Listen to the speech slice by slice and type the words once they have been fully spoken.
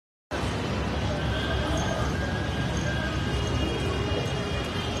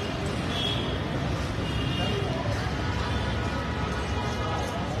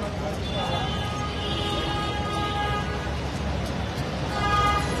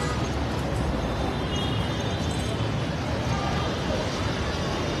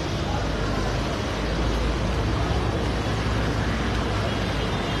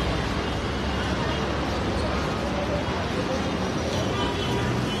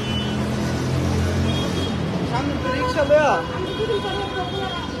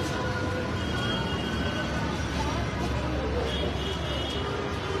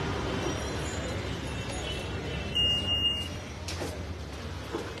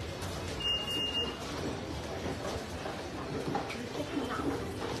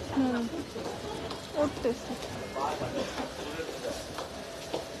উঠতেছে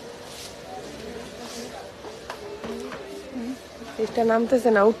এটা নামতেছে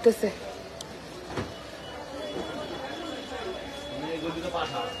না উঠতেছে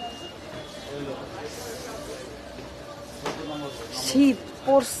শীত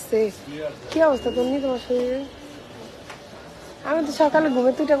পড়ছে কি অবস্থা তোর নি তোমার শরীরে আমি তো সকালে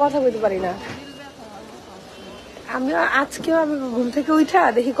ঘুমে তুইটা কথা বলতে পারি না আমি আজকেও আমি ঘুম থেকে উঠা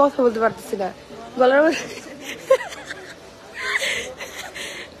দেখি কথা বলতে পারতেছি না গলার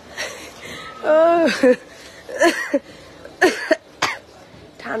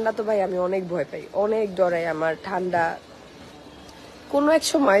ঠান্ডা তো ভাই আমি অনেক ভয় পাই অনেক ডরাই আমার ঠান্ডা কোনো এক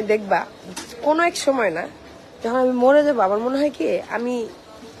সময় দেখবা কোনো এক সময় না যখন আমি মরে যাবো আমার মনে হয় কি আমি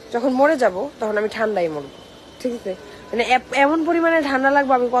যখন মরে যাব তখন আমি ঠান্ডাই মরবো ঠিক আছে মানে এমন পরিমাণে ঠান্ডা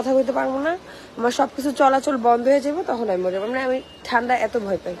লাগবে আমি কথা বলতে পারবো না আমার সবকিছু চলাচল বন্ধ হয়ে যাবে তখন আমি মরে যাবো মানে আমি ঠান্ডা এত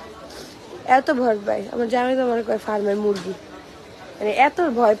ভয় পাই আমার জামাই তো মনে করে ফার্মের মুরগি মানে এত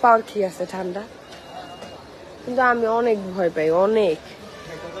ভয় পাওয়ার কি আছে ঠান্ডা কিন্তু আমি অনেক ভয় পাই অনেক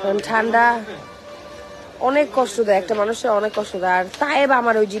কারণ ঠান্ডা অনেক কষ্ট দেয় একটা মানুষের অনেক কষ্ট দেয় আর তাইবা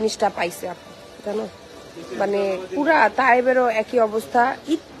আমার ওই জিনিসটা পাইছে আপনি জানো মানে পুরা তাইবেরও একই অবস্থা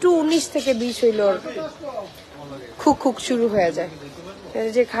একটু 19 থেকে 20 হইল খুক খুক শুরু হয়ে যায়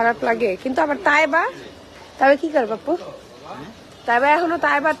যে খারাপ লাগে কিন্তু আমার তাইবা তবে কি করে বাপু তাইবা এখনো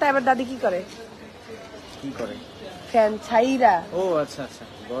তাইবার দাদি কি করে ফ্যান ছাইরা ও আচ্ছা আচ্ছা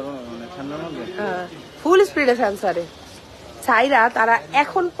গরম মানে ঠান্ডার মধ্যে হ্যাঁ ফুল স্পিডে ফ্যান ছাড়ে ছাইরা তারা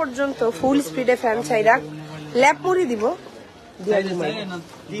এখন পর্যন্ত ফুল স্পিডে ফ্যান ছাইরা ল্যাপ মুড়ি দিব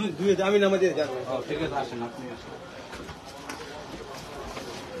আমি নামা দিয়ে যাবো ঠিক আছে আসেন আপনি আসেন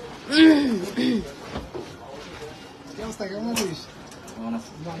কেমন আছিস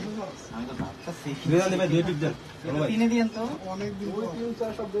আমি তো ভাবতেছি দুই টিপ দেন কিনে দিয়েন তো অনেক দিন তিন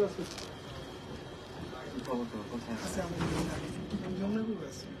চার শব্দ আছে কোথায় আছে আমি জমনে কই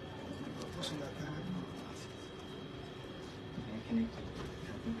আছে পছন্দ আছে এখানে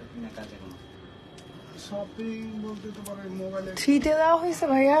শপিং কাজে কোনো শপিং বলতে তো পারে মোবাইলে ছিটে দেওয়া হয়েছে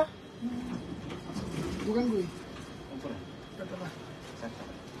ভাইয়া দোকান কই উপরে কতটা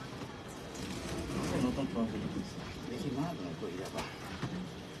নতুন প্রবলেম দেখি না কই যাবা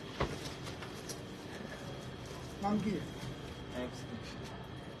নাম কি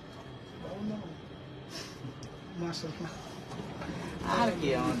মাশাআল্লাহ আর কি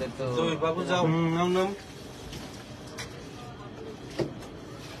আমাদের তো জয় বাবু যাও নাম নাম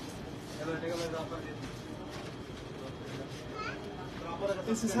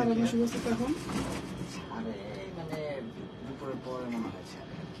এসে সারা বসে বসে তখন আরে মানে দুপুরের পরে মনে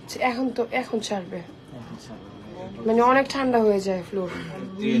হচ্ছে এখন ছাড়বে মানে অনেক ঠান্ডা হয়ে যায় ফ্লোর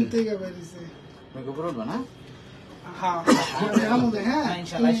দিন থেকে বেরিয়েছে মেকআপ করব না হ্যাঁ হ্যাঁ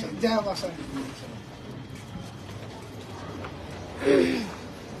ইনশাআল্লাহ যা বাসায়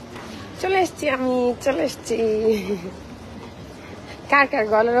চলে এসছি কার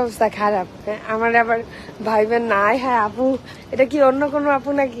গলার অবস্থা খারাপ আমার আবার ভাইবেন না হ্যাঁ আপু এটা কি অন্য কোনো আপু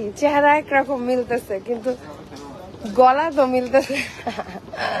নাকি চেহারা একরকম মিলতেছে কিন্তু গলা তো মিলতেছে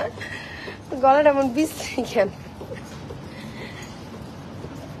গলাটা এমন বিশ্রী কেন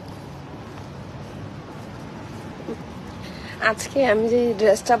আজকে আমি যে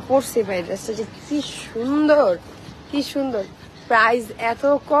ড্রেসটা পরছি ভাই ড্রেসটা যে কি সুন্দর প্রাইস এত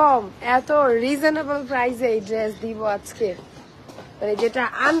কম এত রিজনেবল প্রাইসে এই ড্রেস দিব আজকে মানে যেটা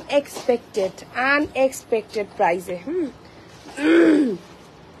আনএক্সপেক্টেড প্রাইসে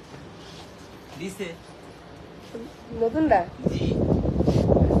দিছে নতুনটা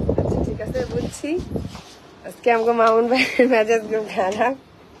আচ্ছা ঠিক আছে বুঝছি আজকে আমাকে মামুন ভাইয়ের মেজাজ খুব খারাপ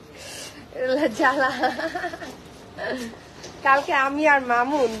জ্বালা কালকে আমি আর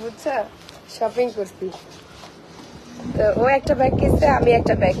মামুন বুঝছো শপিং করছি তো ও একটা ব্যাগ কিনছে আমি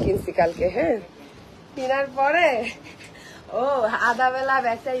একটা ব্যাগ কিনছি কালকে হ্যাঁ কেনার পরে ও আধা বেলা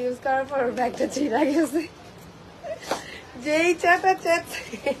ব্যাগটা ইউজ করার পর ব্যাগটা ছিঁড়া গেছে যেই চাটা চেয়েছে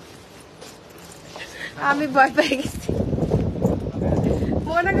আমি ভয় পেয়ে গেছি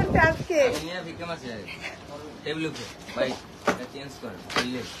মনে করতে আজকে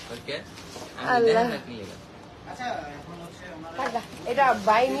আল্লাহ এটা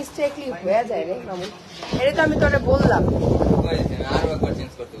বাই মিস্টেকলি হয়ে যায় রে মামুন এটা তো আমি তোরে বললাম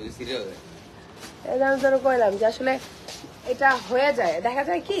এটা আমি তোরে কইলাম যে আসলে এটা হয়ে যায় দেখা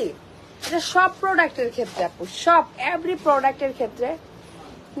যায় কি এটা সব প্রোডাক্টের ক্ষেত্রে আপু, সব এভরি প্রোডাক্টের ক্ষেত্রে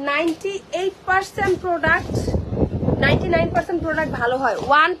 98% প্রোডাক্ট 99% প্রোডাক্ট ভালো হয়,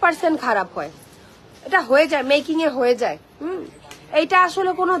 1% খারাপ হয়। এটা হয়ে যায়, মেকিং এ হয়ে যায়। এইটা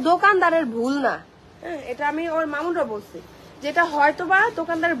আসলে কোনো দোকানদারের ভুল না। এটা আমি ওর মামুনরা বলছি, যেটা হয়তো বা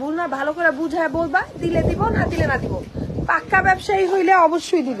দোকানদারের ভুল না, ভালো করে বুঝায় বলবা, দিলে দিব, না দিলে না দিব। পাক্কা ব্যবসায়ী হইলে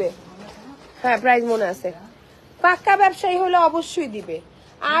অবশ্যই দিবে। হ্যাঁ, প্রাইস মনে আছে। পাক্কা ব্যবসায়ী হলে অবশ্যই দিবে।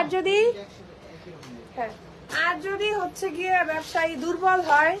 আর যদি হচ্ছে গিয়ে ব্যবসায়ী দুর্বল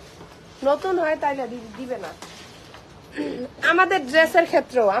হয়, নতুন হয়, তাইলে দিবে না। আমাদের ড্রেসের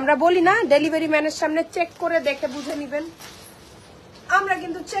ক্ষেত্রেও আমরা বলি না, ডেলিভারি ম্যানের সামনে চেক করে দেখে বুঝে নিবেন। আমরা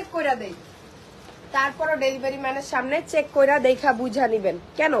কিন্তু চেক করে দেই, তারপরও ডেলিভারি ম্যানের সামনে চেক করে দেখা বুঝা নিবেন।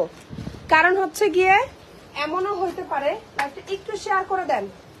 কেন? কারণ হচ্ছে গিয়ে এমনও হইতে পারে, একটু শেয়ার করে দেন,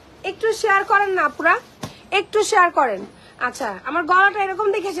 একটু শেয়ার করেন না পুরা, একটু শেয়ার করেন। আচ্ছা, আমার গলাটা এরকম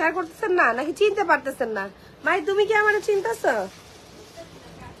দেখে শেয়ার করতেছেন না, নাকি চিনতে পারতেছেন না? ভাই তুমি কি আমার চিনতেছ?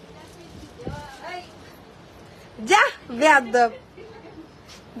 যা বেয়াদব,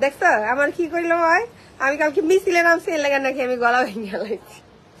 দেখছো আমার কি কইলো ভাই? আমি কালকে মিছিলে নামছি, এর লাগা নাকি আমি গলা ভেঙে লাইছি।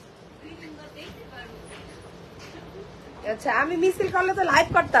 আচ্ছা, আমি মিছিল করলে তো লাইভ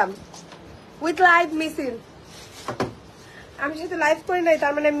করতাম, উইথ লাইভ মিছিল। আমি শুধু লাইভ করি নাই,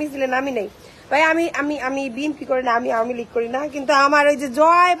 তার মানে মিছিলে নামি নাই। ভাই আমি আমি আমি বিএনপি করি না, আমি আওয়ামী লীগ করি না, কিন্তু আমার ওই যে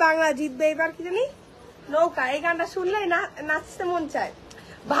জয় বাংলা জিতবে এবার কি জানি নৌকা, এই গানটা শুনলেই না নাচতে মন চায়,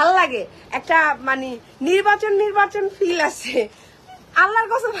 ভাল লাগে। একটা মানে নির্বাচন ফিল আসে। আল্লাহর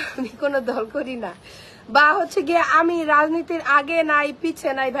কসম আমি কোনো দল করি না, বা হচ্ছে গিয়ে আমি রাজনীতির আগে নাই পিছে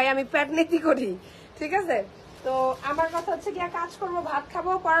নাই, ভাই আমি পেটনীতি করি, ঠিক আছে? তো আমার কথা হচ্ছে গিয়ে কাজ করব, ভাত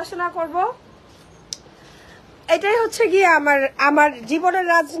খাবো, পড়াশোনা করব, এটাই হচ্ছে গিয়ে আমার জীবনের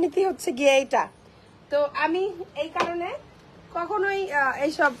রাজনীতি হচ্ছে গিয়ে এইটা। তো আমি এই কারণে কখনোই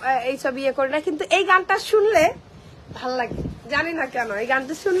এইসব ইয়ে করি না, কিন্তু এই গানটা শুনলে ভালো লাগে, জানি না কেন, এই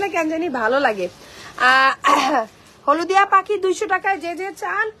গানটা শুনলে কেন জানি ভালো লাগে। হলুদিয়া পাখি 200 টাকায় যে যে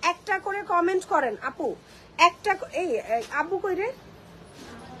চান একটা করে কমেন্ট করেন আপু, একটা এই আব্বু কই রে?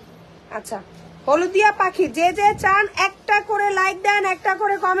 আচ্ছা, হলুদিয়া পাখি যে যে চান একটা করে লাইক দেন, একটা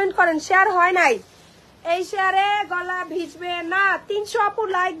করে কমেন্ট করেন। শেয়ার হয় নাই, এই শেয়ারে গলা ভিজবে না। 300 আপু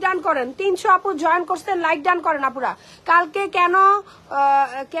লাইক ডান করেন, 300 আপু জয়েন করছেন, লাইক ডান করেন আপুরা। কালকে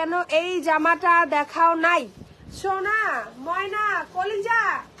কেন এই জামাটা দেখাও নাই? সোনা ময়না কলিজা,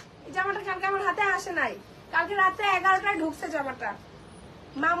 এই জামাটা কালকে আমার হাতে আসে নাই, কালকে রাতে 11টায় ঢুকছে জামাটা,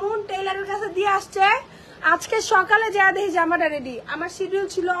 মামুন টেইলারের কাছে দিয়ে আসছে। আজকে সকালে যা দেখি জামাটা রেডি। আমার শিডিউল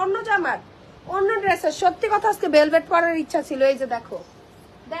ছিল অন্য জামার, অন্য ড্রেসের। সত্যি কথা আজকে ভেলভেট পরার ইচ্ছা ছিল। এই যে দেখো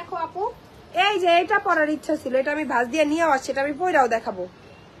দেখো আপু, এই যে এটা পরার ইচ্ছা ছিল, এটা আমি ভাঁজ দিয়ে নিয়ে আসছি, এটা আমি পয়রাও দেখাবো।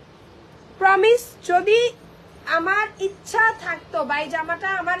 প্রমিস, যদি আমার ইচ্ছা থাকতো বা এই জামাটা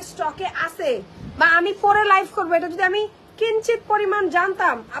আমার স্টকে আছে বা আমি পরে লাইভ করবো, এটা যদি আমি কিঞ্চিত পরিমাণ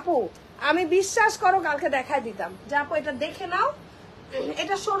জানতাম আপু, আমি বিশ্বাস করো কালকে দেখাই দিতাম যে আপু এটা দেখে নাও,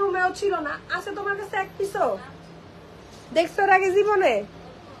 এটা শোরুমেও ছিল না, আছে তোমার কাছে এক পিসও দেখছো এর আগে জীবনে?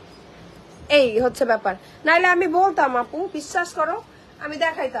 এই হচ্ছে ব্যাপার। নাইলে আমি বলতাম আপু, বিশ্বাস করো আমি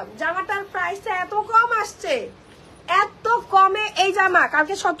দেখাইতাম। জামাটার প্রাইসটা এত কম আসছে, এত কমে। এই জামা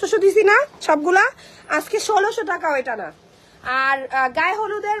কালকে 1700 দিছি না সবগুলা, আজকে 1600 টাকা, ওইটা না। আর গায়ে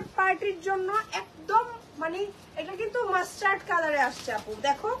হলুদের পার্টির জন্য একদম মানে এটা কিন্তু মাস্টার্ড কালারে আসছে আপু,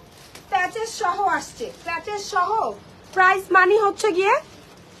 দেখো প্যাচেস সহ আসছে, প্যাচেস সহ। প্রাইস মানি হচ্ছে গিয়ে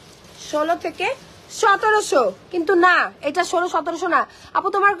 16 থেকে 1700, কিন্তু না এটা 1600-1700 না আপু।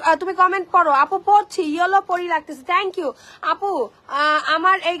 তুমি কমেন্ট পড়ো আপু, পড়ছি। ইয়েলো পরি লাগতেছে, থ্যাংক ইউ আপু।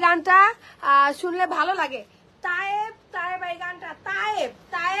 আমার এই গানটা শুনলে ভালো লাগে। তায়েব এই গানটা,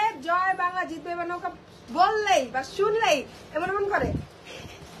 তায়েব জয় বাংলা জিতবে বা নৌকা বললেই বা শুনলেই এমন করে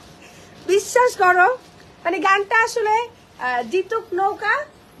বিশ্বাস করো, মানে গানটা আসলে জিতুক নৌকা,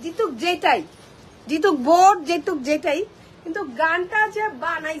 জিতুক যেটাই, জিতুক বোর্ড, জিতুক যেটাই, কিন্তু গানটা যে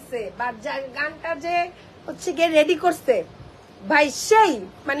বানাইছে বা গানটা যে হচ্ছে গিয়ে রেডি করছে ভাই, সেই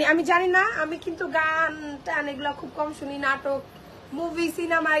মানে আমি জানি না, আমি কিন্তু গান টান এগুলো খুব কম শুনি, নাটক মুভি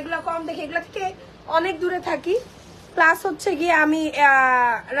সিনেমা এগুলো কম দেখি, এগুলো থেকে অনেক দূরে থাকি। প্লাস হচ্ছে গিয়ে আমি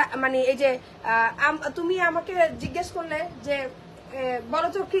মানে এই যে তুমি আমাকে জিজ্ঞেস করলে যে বলো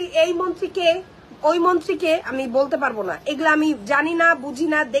তো কি এই মন্ত্রীকে ওই মন্ত্রীকে, আমি বলতে পারবো না, এগুলো আমি জানি না, বুঝি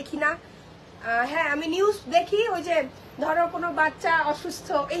না, দেখি না। হ্যাঁ আমি নিউজ দেখি, ওই যে ধরো কোনো বাচ্চা অসুস্থ,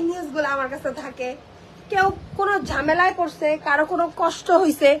 এই নিউজগুলো আমার কাছে থাকে। কেউ কোনো ঝামেলায় পড়ছে, কারো কোনো কষ্ট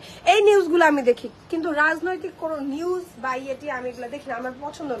হয়েছে, এই নিউজগুলো আমি দেখি। কিন্তু রাজনৈতিক কোনো নিউজ বা ইয়েটি আমি এগুলো দেখি না, আমার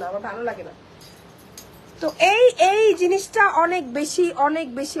পছন্দ না, আমার ভালো লাগে না। তো এই জিনিসটা অনেক বেশি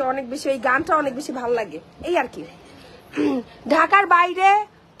এই গানটা অনেক বেশি ভালো লাগে, এই আর কি। ঢাকার বাইরে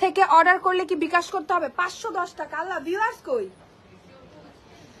থেকে অর্ডার করলে কি বিকাশ করতে হবে? 510 টাকা। আল্লাহ, ভিউয়ার্স কই?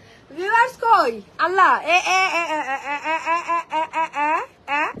 ভিউয়ার্স কই? আল্লাহ,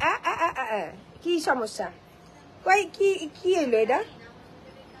 কি সমস্যা? কই কি হইলো এটা?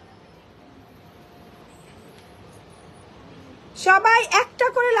 সবাই একটা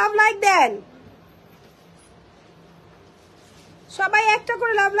করে লাভ লাইক দেন, সবাই একটা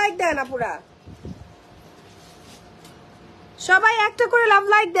করে লাভ লাইক দেন আপুরা, সবাই একটা করে লাভ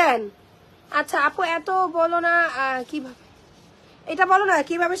লাইক দেন। আচ্ছা আপু এত বলো না কিভাবে, এটা বলো না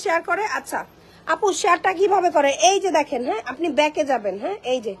কিভাবে শেয়ার করে। আচ্ছা আপু শেয়ারটা কিভাবে করে, এই যে দেখেন, হ্যাঁ আপনি ব্যাকে যাবেন, হ্যাঁ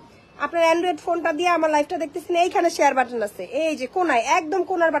এই যে আপনার অ্যান্ড্রয়েড ফোনটা দিয়ে আমার লাইভটা দেখতেছেন, এইখানে শেয়ার বাটন আছে, এই যে কোনায় একদম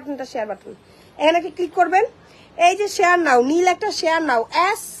কোনার বাটনটা শেয়ার বাটন, এখানে ক্লিক করবেন, এই যে শেয়ার নাও, নীল একটা শেয়ার নাও,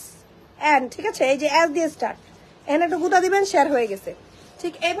 এস এন, ঠিক আছে, এই যে এস দিয়ে স্টার্ট, এখানে একটা গুঁতা দিবেন, শেয়ার হয়ে গেছে।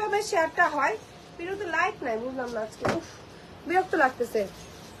 ঠিক এইভাবে শেয়ারটা হয়। বিরক্ত লাইক নাই, বুঝলাম না আজকে, বিরক্ত লাগতেছে,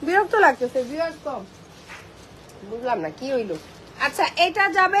 বিরক্ত লাগতেছে, ভিউয়ার্স কম, বুঝলাম না কি হইলো। আচ্ছা এটা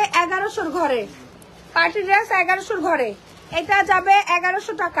যাবে 1100 ঘরে, পার্টি ড্রেস 1100 ঘরে, এটা যাবে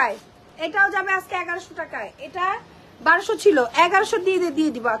 1100 টাকায়, এটাও যাবে আজকে 1100 টাকায়, এটা 1200 ছিল, 1100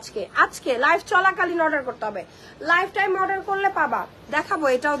 দিয়ে দিব আজকে। আজকে লাইভ চলাকালীন অর্ডার করতে হবে, লাইভ টাইম অর্ডার করলে পাবা, দেখাবো,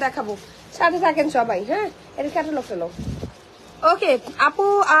 এটাও দেখাবো, সাথে থাকেন সবাই। হ্যাঁ এটা ক্যাটালগ ফেলো। ওকে আপু,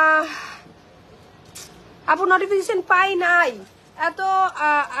 আপু নোটিফিকেশন পাই নাই এত,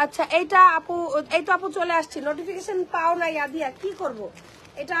 আচ্ছা এইটা আপু, এই তো আপু চলে আসছি, নোটিফিকেশন পাও নাই আদিয়া, কি করব,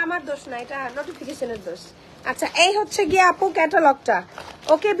 এটা আমার দোষ না, এটা নোটিফিকেশনের দোষ। আচ্ছা এই হচ্ছে গিয়ে আপু ক্যাটালগটা।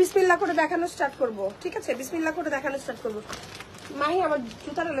 ওকে বিসমিল্লাহ করে দেখানো স্টার্ট করব, ঠিক আছে, বিসমিল্লাহ করে দেখানো স্টার্ট করব। মাহি আমার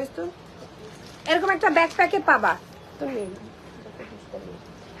জুতাটা লইস তো, এরকম একটা ব্যাকপ্যাকে পাবা তুমি,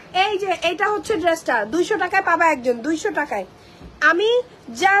 এই যে এইটা হচ্ছে ড্রেসটা 200 টাকায় পাবা একজন, 200 টাকায়। আমি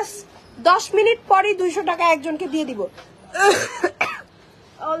জাস্ট 10 মিনিট পরই 200 টাকা একজনকে দিয়ে দিব।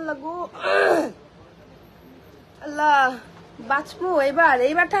 আল্লাহ গো, আল্লাহ বাঁচবো এবার,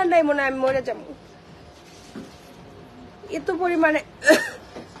 এইবার ঠান্ডায় মনে হয় আমি মরে যাবো, এত পরিমাণে।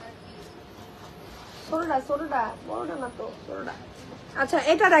 সরোটা বড়টা না তো, সরোটা। আচ্ছা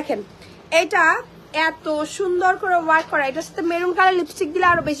এটা দেখেন, এটা এত সুন্দর করে ওয়ার্ক করা, এটার সাথে মেরুন কালার লিপস্টিক দিলে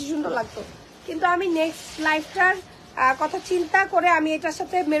আরো বেশি সুন্দর লাগতো, কিন্তু আমি নেক্সট লাইফটার কথা চিন্তা করে আমি এটার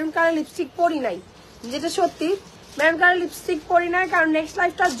সাথে মেরুন কালার লিপস্টিক পরি নাই, যেটা সত্যি মেরুন কালার লিপস্টিক পরি নাই, কারণ নেক্সট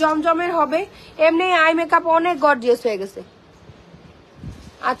লাইফটা জমজমের হবে, এমনি আই মেকআপ অনেক গর্জিয়াস হয়ে গেছে।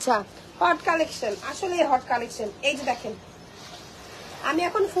 আচ্ছা হট কালেকশন, আসলে হট কালেকশন, এই যে দেখেন, আমি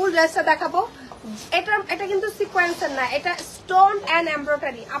এখন ফুল ড্রেসটা দেখাবো। এটা কিন্তু সিকোয়েন্সের না, এটা স্টোন এন্ড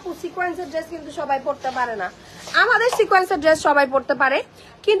এমব্রয়ডারি। আপু সিকোয়েন্সের ড্রেস কিন্তু সবাই পরতে পারে না, আমাদের সিকোয়েন্সের ড্রেস সবাই পরতে পারে,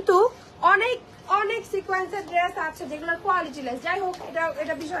 কিন্তু অনেক অনেক সিকোয়েন্সের ড্রেস আছে যেগুলোর কোয়ালিটি লেস। যাই হোক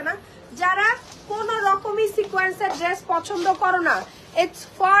এটা বিষয় না, যারা কোন রকমই সিকোয়েন্সের ড্রেস পছন্দ করো না, ইটস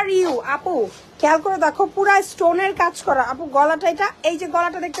ফর ইউ। আপু খেয়াল করে দেখো, পুরা স্টোনের কাজ করা। আপু গলাটা, এটা এই যে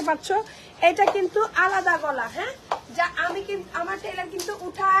গলাটা দেখতে পাচ্ছ, এটা কিন্তু আলাদা গলা, হ্যাঁ যা আমি কিন্তু আমার টেলার কিন্তু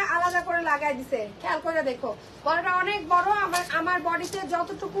উঠায় আলাদা করে লাগাই দিছে, খেয়াল করে দেখো গলাটা অনেক বড়, আমার বডিতে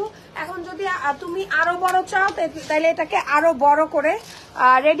যতটুকু, এখন যদি তুমি আরো বড় চাও তাহলে এটাকে আরো বড় করে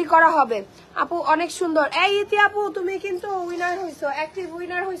রেডি করা হবে। আপু অনেক সুন্দর। এই ইতি আপু তুমি কিন্তু উইনার হইছো, অ্যাক্টিভ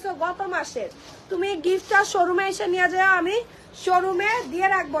উইনার হইছো গত মাসের। তুমি গিফটটা শোরুমে এসে নিয়ে যাও, আমি শোরুমে দিয়ে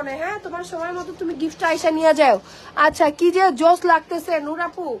রাখবো না, হ্যাঁ তোমার সময় মতো তুমি গিফটটা এসে নিয়ে যাও। আচ্ছা কি যে জোস লাগতেছে নূর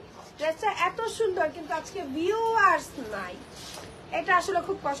আপু, ড্রেসটা এত সুন্দর, কিন্তু আজকে ভিউয়ার্স নাই, এটা আসলে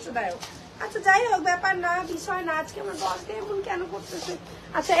খুব কষ্টদায়ক। আচ্ছা যাই হোক, ব্যাপার না, বিষয় না, আজকে আমার বলতে এমন কেন করতেছে।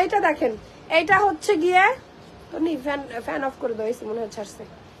 আচ্ছা এটা দেখেন, এটা হচ্ছে গিয়ে ফ্যান অফ করে দিয়েছি মনে হচ্ছে আসছে।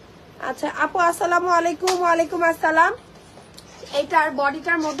 আচ্ছা আপু আসসালামু আলাইকুম। ওয়ালাইকুম আসসালাম। এইটার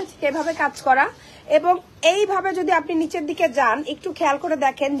বডিটার মধ্যে এভাবে কাজ করা, এবং এইভাবে যদি আপনি নিচের দিকে যান একটু খেয়াল করে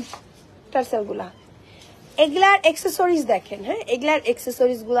দেখেন টার্সেল গুলা, এগুলার এক্সেসরিজ দেখেন, হ্যাঁ এগুলার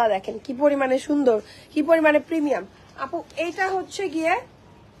এক্সেসরিজ গুলা দেখেন কি পরিমাণে সুন্দর, কি পরিমাণে প্রিমিয়াম। আপু এইটা হচ্ছে গিয়ে,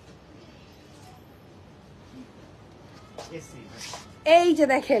 এই যে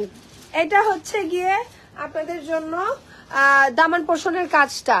দেখেন, এটা হচ্ছে গিয়ে আপনাদের জন্য দামান পোষণের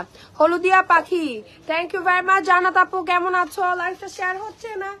কাজটা। হলুদিয়া পাখি, থ্যাংক ইউ ভেরি মাচ। জানাত আপু কেমন আছো? লাইভটা শেয়ার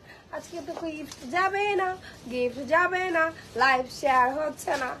হচ্ছে না আজকে, তো গিফট যাবে না, গিফট যাবে না, লাইভ শেয়ার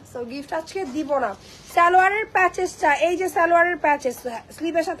হচ্ছে না, সো গিফট আজকে দিব না। সালোয়ারের প্যাচেসটা, এই যে সালোয়ারের প্যাচেস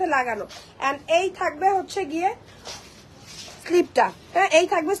স্লিভের সাথে লাগানো, এন্ড এই থাকবে হচ্ছে গিয়ে স্লিপটা, হ্যাঁ এই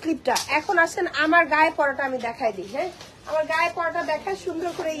থাকবে স্লিপটা। এখন আসেন আমার গায়ে পরাটা আমি দেখাই দিই, হ্যাঁ আমার গায়ে পরাটা দেখায়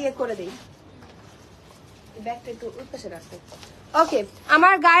সুন্দর করে ইয়ে করে দিই, ব্যাগটা একটু ওই পাশে রাখতে। ওকে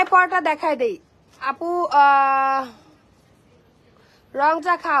আমার গায়ে পরাটা দেখাই দেই। আপু রং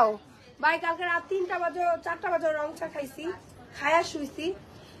চা খাও ভাই, কালকে রাত 3টা বাজে 4টা বাজে রং চা খাইছি, খায়া শুইছি,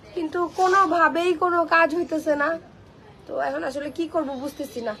 কিন্তু কোনোভাবেই কোনো কাজ হইতেছে না। তো এখন আসলে কি করব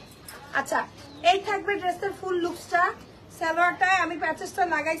বুঝতেছি না। আচ্ছা, এই থাকবে ড্রেসের ফুল লুকসটা। সালোয়ারটায় আমি প্যাচেসটা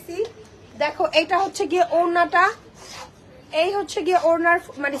লাগাইছি। দেখো এটা হচ্ছে গিয়ে ওড়নাটা, এই হচ্ছে গিয়ে ওড়নার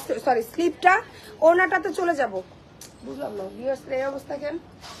মানে সরি স্লিপটা। ওড়নাটাতে চলে যাব। বুঝলাম না ভিউয়ার্স এই অবস্থা কেন?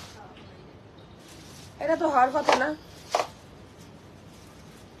 এটা তো হওয়ার কথা না,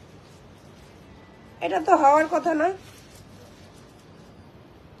 এটা তো হওয়ার কথা না।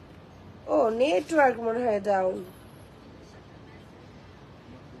 ও নেটওয়ার্ক মনে হয় ডাউন।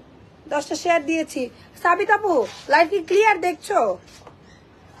 10টা শেয়ার দিয়েছি। সাবিত আপু লাইভ কি ক্লিয়ার দেখছো?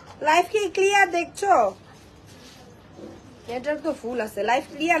 লাইভ কি ক্লিয়ার দেখছো? নেটওয়ার্ক তো ফুল আছে, লাইভ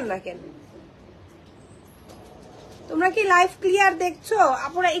ক্লিয়ার না কেন? তোমরা কি লাইভ ক্লিয়ার দেখছো?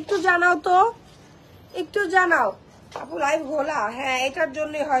 আপুরা একটু জানাও তো, একটু জানাও। আপু লাইভ ঘোলা, হ্যাঁ এটার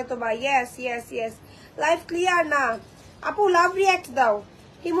জন্যই হয়তো বা। Yes yes yes, live clear না। আপু লাভ রিয়াক্ট দাও।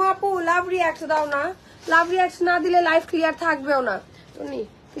 হিমু আপু লাভ রিয়াক্ট দাও না। লাভ রিয়াক্ট না দিলে লাইভ ক্লিয়ার থাকবেও না।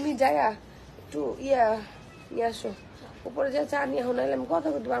 তুমি যায়া একটু নিয়ে আসো উপরে, যা চা নিয়ে হো, নাহলে আমি কথা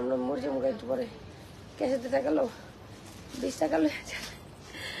বলতে পারবো না। মরছে মুখে একটু পরে ক্যাশে টাকা লো 20 টাকা লো।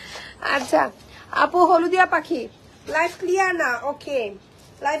 আচ্ছা আপু হলুদিয়া পাখি লাইভ ক্লিয়ার না। ওকে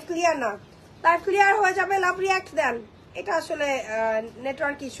লাইভ ক্লিয়ার না, লাইভ ক্লিয়ার হয়ে যাবে। লাভ রিয়াক্ট দেন। এটা আসলে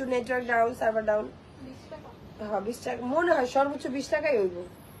network issue, network down, server down. হ্যাঁ 20 টাকা মনে হয়, সর্বোচ্চ 20 টাকাই হইব।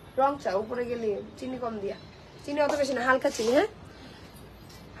 রং চা উপরে গেলে চিনি কম দিয়া, চিনি অত বেশি না, হালকা চিনি। হ্যাঁ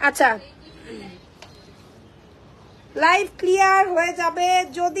আচ্ছা লাইভ ক্লিয়ার হয়ে যাবে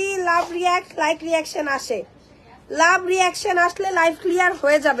যদি লাভ রিয়াক্ট লাইক রিয়াকশন আসে। লাভ রিয়াকশন আসলে লাইভ ক্লিয়ার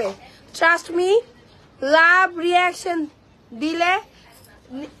হয়ে যাবে, ট্রাস্ট মি। লাভ রিয়াকশন দিলে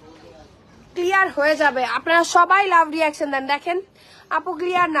ক্লিয়ার হয়ে যাবে। আপনারা সবাই লাভ রিয়াকশন দেন। দেখেন আপু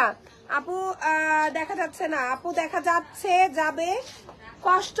ক্লিয়ার না, আপু দেখা যাচ্ছে না, আপু দেখা যাচ্ছে যাবে।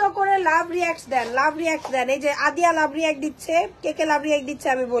 কষ্ট করে লাভ রিয়াক্ট দেন, লাভ রিয়াক্ট দেন। এই যে আদিয়া লাভ রিয়াক্ট দিচ্ছে, কে কে লাভ রিয়াক্ট দিচ্ছে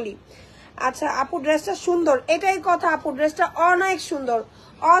আমি বলি। আচ্ছা আপু ড্রেসটা সুন্দর, এটাই কথা আপু, ড্রেসটা অনেক সুন্দর,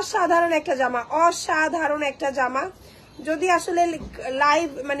 অসাধারণ একটা জামা, অসাধারণ একটা জামা। যদি আসলে লাইভ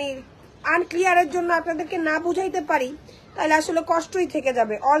মানে আনক্লিয়ারের জন্য আপনাদেরকে না বুঝাইতে পারি তাহলে আসলে কষ্টই থেকে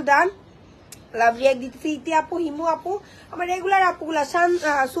যাবে। All done. লাভ রিয়াক্ট দিচ্ছে ইতি আপু, হিমু আপু, আমার রেগুলার আপুগুলা,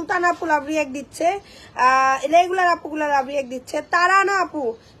 সুলতান আপু লাভ রিয়াক্ট দিচ্ছে, রেগুলার আপুগুলা লাভ রিয়াক্ট দিচ্ছে। তারানা আপু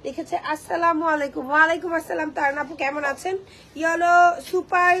লিখেছে আসসালামু আলাইকুম। ওয়ালাইকুম আসসালাম তারানা আপু, কেমন আছেন? Yellow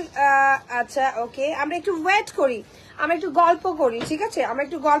super. আচ্ছা ওকে, আমরা একটু ওয়েট করি, আমরা একটু গল্প করি, ঠিক আছে? আমরা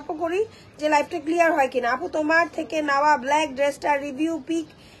একটু গল্প করি যে লাইভটা ক্লিয়ার হয় কিনা। আপু তোমার থেকে নেওয়া ব্ল্যাক ড্রেসটা রিভিউ পিক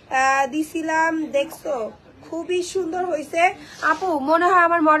দিছিলাম, দেখছো? খুবই সুন্দর হয়েছে আপু। মনে হয়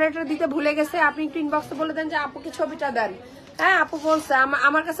আমার মডারেটর দিতে ভুলে গেছে, আপনি একটু ইনবক্সে বলে দেন যে আপুকে ছবিটা দেন। হ্যাঁ আপু বলছে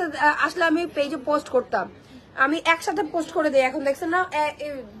আমার কাছে আসলে আমি পেজে পোস্ট করতাম, আমি একসাথে পোস্ট করে দিই। এখন দেখছেন না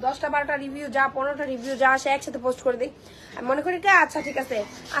 10টা 12টা রিভিউ যা 15টা রিভিউ যা আসে একসাথে পোস্ট করে দিই। আমি মনে করি আচ্ছা ঠিক আছে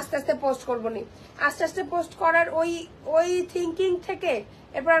আস্তে আস্তে পোস্ট করবো নি, আস্তে আস্তে পোস্ট করার ওই থিঙ্কিং থেকে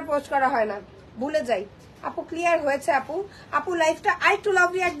এরপর আর পোস্ট করা হয় না, ভুলে যাই। আপু ক্লিয়ার হয়েছে আপু। আপু লাইফটা আরেকটু লাভ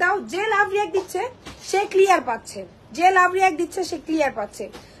রিয়াক্ট দাও। যে লাভ রিয়াক্ট দিচ্ছে সে ক্লিয়ার পাচ্ছে, যে লাভ রিয়াক্ট দিচ্ছে সে ক্লিয়ার পাচ্ছে,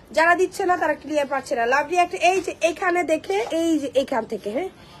 যারা দিচ্ছে না তারা ক্লিয়ার পাচ্ছে না। লাভ রিয়াক্ট এই যে এখানে দেখে, এই যে এখান থেকে, হ্যাঁ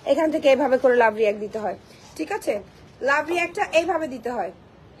এখান থেকে এইভাবে করে লাভ রিয়াক্ট দিতে হয়, ঠিক আছে? লাভ রিয়াক্টটা এইভাবে দিতে হয়।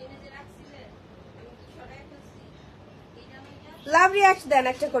 লাভ রিয়াক্ট দেন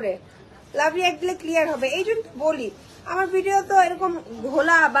একটা করে, লাভ রিয়াক্ট দিলে ক্লিয়ার হবে। এই জন্য বলি আমার ভিডিও তো এরকম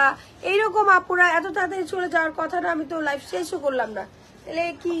ঘোলা বা এইরকম আপুরা এত তাড়াতাড়ি চলে যাওয়ার কথা না, আমি তো লাইভ শেষও করলাম না, তাহলে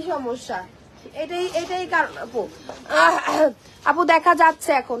কি সমস্যা? এটাই কারণ আপু। আপু দেখা যাচ্ছে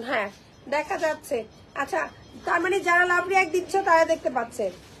এখন, হ্যাঁ দেখা যাচ্ছে। আচ্ছা তার মানে যারা লাভ রিয়াক্ট দিচ্ছে তারা দেখতে পাচ্ছে,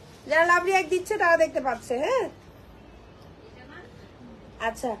 যারা লাভ রিয়াক্ট দিচ্ছে তারা দেখতে পাচ্ছে। হ্যাঁ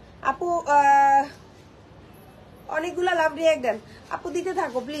আচ্ছা আপু অনেকগুলা লাভ রিয়াক্ট দেন আপু, দিতে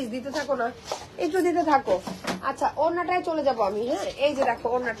থাকো প্লিজ, দিতে থাকো না, একটু দিতে থাকো। আচ্ছা ওড়নাটায় চলে যাবো আমি। হ্যাঁ এই যে দেখো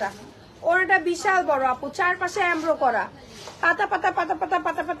ওড়নাটা বিশাল বড় আপু, চারপাশে এমব্রো করা, পাতা পাতা পাতা পাতা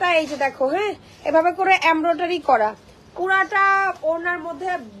পাতা পাতা, এই যে দেখো। হ্যাঁ এভাবে করে এমব্রয়ডারি করা পুরাটা ওড়নার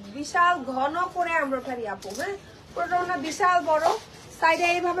মধ্যে, বিশাল ঘন করে এমব্রয়ডারি আপু। হ্যাঁ পুরোটা ওড়না বিশাল বড়, সাইডে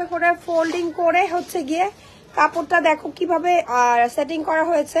এইভাবে করে ফোল্ডিং করে হচ্ছে গিয়ে কাপড়টা দেখো কিভাবে সেটিং করা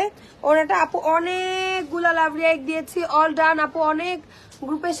হয়েছে। ওনাটা আপু অনেকগুলা লাভ রিয়াক্ট দিয়েছি, অল ডান আপু। অনেক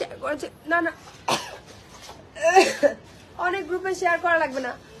গ্রুপে শেয়ার করেছে, না না অনেক গ্রুপে শেয়ার করা লাগবে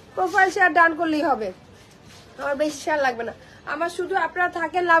না, প্রোফাইল শেয়ার ডান করলেই হবে, আমার বেশি শেয়ার লাগবে না। আমার শুধু আপনারা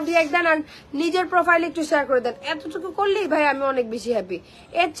থাকেন লাভ রিয়াক্ট দেন আর নিজের প্রোফাইলে একটু শেয়ার করে দেন, এতটুকু করলেই ভাই আমি অনেক বেশি হ্যাপি,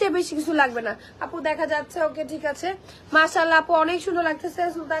 এর চেয়ে বেশি কিছু লাগবে না। আপু দেখা যাচ্ছে, ওকে ঠিক আছে, মাশাআল্লাহ আপু অনেক সুন্দর লাগতেছে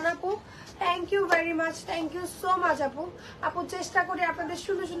সুলতান আপু। Thank you very much, thank you so much আপু। আপু চেষ্টা করি আপনাদের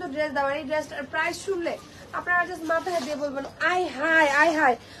সুন্দর সুন্দর ড্রেস দেওয়ার। এই ড্রেসটার প্রাইস শুনলে আপনারা জাস্ট মাথায় দিয়ে বলবেন আই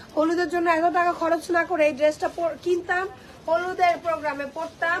হাই। হলুদের জন্য এত টাকা খরচ না করে এই ড্রেসটা কিনতাম, হলুদের প্রোগ্রামে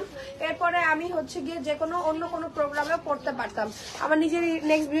পড়তাম, এরপরে আমি হচ্ছে গিয়ে যে কোনো অন্য কোনো প্রোগ্রামে পড়তে পারতাম। আমার নিজের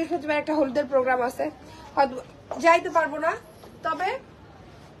নেক্সট বৃহস্পতিবার একটা হলুদের প্রোগ্রাম আছে, হয়তো যাইতে পারবো না, তবে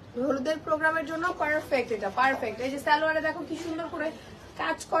হলুদের প্রোগ্রামের জন্য পারফেক্ট। এটা পারফেক্ট। এই যে সালোয়ারে দেখো কি সুন্দর করে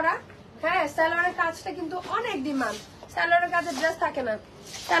কাজ করা। হ্যাঁ, সালোয়ারের কাজটা কিন্তু অনেক ডিমান্ড। সালোয়ারের কাজের ড্রেস থাকে না,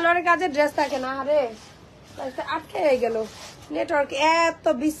 সালোয়ারের কাজের ড্রেস থাকে না। আরে আটকে হয়ে গেল নেটওয়ার্ক, এত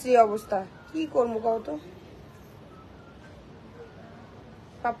বিশ্রী অবস্থা, কি করবো কত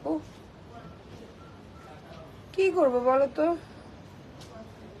পাপ্পু, কি করবো বলো তো।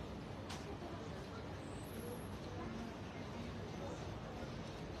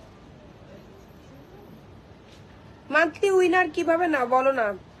 মান্থলি উইনার কিভাবে না বলো না।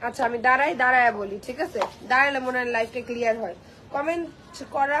 আচ্ছা আমি দাঁড়ায় বলি, ঠিক আছে? দাঁড়ালে মনে হয় লাইফটা ক্লিয়ার হয়। কমেন্ট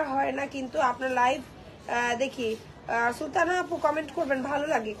করা হয় না কিন্তু আপনার লাইভ দেখি। সুলতানা আপু কমেন্ট করবেন, ভালো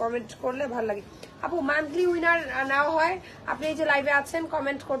লাগে, কমেন্ট করলে ভালো লাগে। আপু মান্থলি উইনার নেওয়া হয়, আপনি এই যে লাইভে আছেন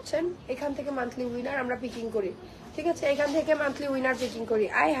কমেন্ট করছেন, এখান থেকে মান্থলি উইনার আমরা পিকিং করি, ঠিক আছে? এখান থেকে মান্থলি উইনার পিকিং করি।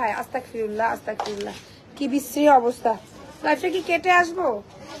 আয় হায়, আস্তাগফিরুল্লাহ, কি বিশ্রী অবস্থা। লাইভটা কি কেটে আসবো?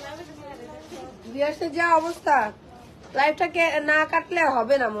 ভিউয়ার্সের যা অবস্থা, লাইভটাকে না কাটলে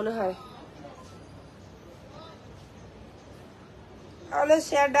হবে না মনে হয়। Always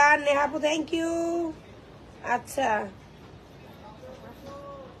share done. নেহাপু thank you. আচ্ছা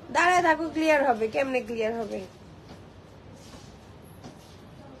দাঁড়ায় থাকো, ক্লিয়ার হবে। কেমনে ক্লিয়ার হবে?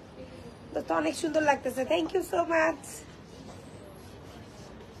 তো অনেক সুন্দর লাগতেছে, থ্যাংক ইউ সো মাচ।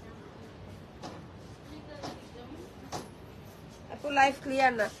 আপু লাইভ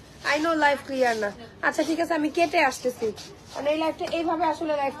ক্লিয়ার না, আই নো লাইভ ক্লিয়ার না। আচ্ছা ঠিক আছে, আমি কেটে আসতেছি, কারণ এই লাইভটা এইভাবে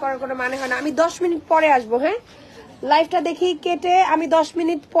আসলে লাইভ করার কোনো মানে হয় না। আমি 10 মিনিট পরে আসবো। হ্যাঁ, লাইভটা দেখি কেটে আমি 10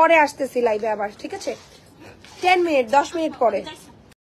 মিনিট পরে আসতেছি লাইভে আবার, ঠিক আছে? 10 মিনিট, 10 মিনিট পরে।